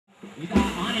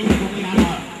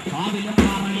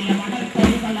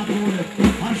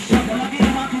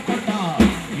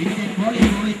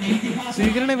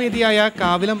സ്വീകരണവേദിയായ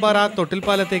Kavilumpara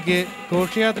തൊട്ടിൽപ്പാലത്തേക്ക്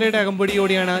ഘോഷയാത്രയുടെ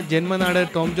അകമ്പടിയോടെയാണ് ജന്മനാട്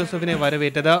Tom ജോസഫിനെ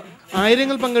വരവേറ്റത്.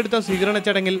 ആയിരങ്ങൾ പങ്കെടുത്ത സ്വീകരണ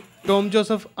ചടങ്ങിൽ ടോം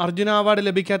ജോസഫ് അർജുന അവാർഡ്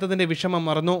ലഭിക്കാത്തതിന്റെ വിഷമം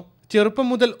മറന്നു. ചെറുപ്പം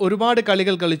മുതൽ ഒരുപാട്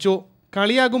കളികൾ കളിച്ചു.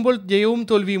 കളിയാകുമ്പോൾ ജയവും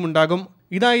തോൽവിയും ഉണ്ടാകും.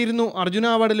 ഇതായിരുന്നു അർജുന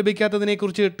അവാർഡ് ലഭിക്കാത്തതിനെ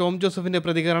കുറിച്ച് ടോം ജോസഫിന്റെ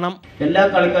പ്രതികരണം. എല്ലാ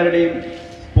കളിക്കാരുടെയും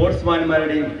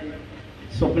സ്പോർട്സ്മാൻമാരുടെയും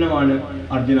സ്വപ്നമാണ്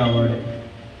അർജുന അവാർഡ്.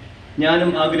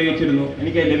 ഞാനും ആഗ്രഹിച്ചിരുന്നു,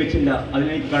 എനിക്ക് ലഭിച്ചില്ല.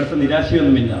 അതിനെനിക്ക് കടുത്ത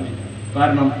നിരാശയൊന്നുമില്ല.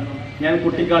 കാരണം ഞാൻ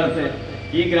കുട്ടിക്കാലത്ത്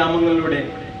ഈ ഗ്രാമങ്ങളിലൂടെ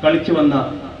കളിച്ചു വന്ന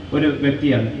ഒരു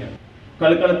വ്യക്തിയാണ്.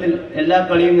 കളിക്കളത്തിൽ എല്ലാ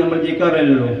കളിയും നമ്മൾ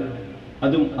ജയിക്കാറില്ലല്ലോ.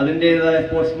 അതും അതിൻ്റെതായ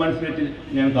സ്പോർട്സ്മാൻ സ്പിരിറ്റിൽ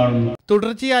ഞാൻ കാണുന്നു.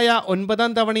 തുടർച്ചയായ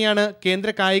 9ാം തവണയാണ്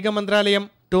കേന്ദ്ര കായിക മന്ത്രാലയം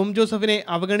ടോം ജോസഫിനെ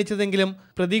അവഗണിച്ചതെങ്കിലും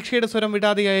പ്രതീക്ഷയുടെ സ്വരം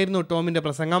വിടാതെയായിരുന്നു ടോമിന്റെ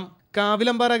പ്രസംഗം.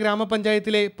 കാവിലമ്പാറ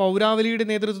ഗ്രാമപഞ്ചായത്തിലെ പൗരാവലിയുടെ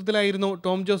നേതൃത്വത്തിലായിരുന്നു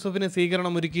ടോം ജോസഫിന്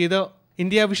സ്വീകരണം ഒരുക്കിയത്.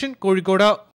 India vision,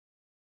 Kozhikode.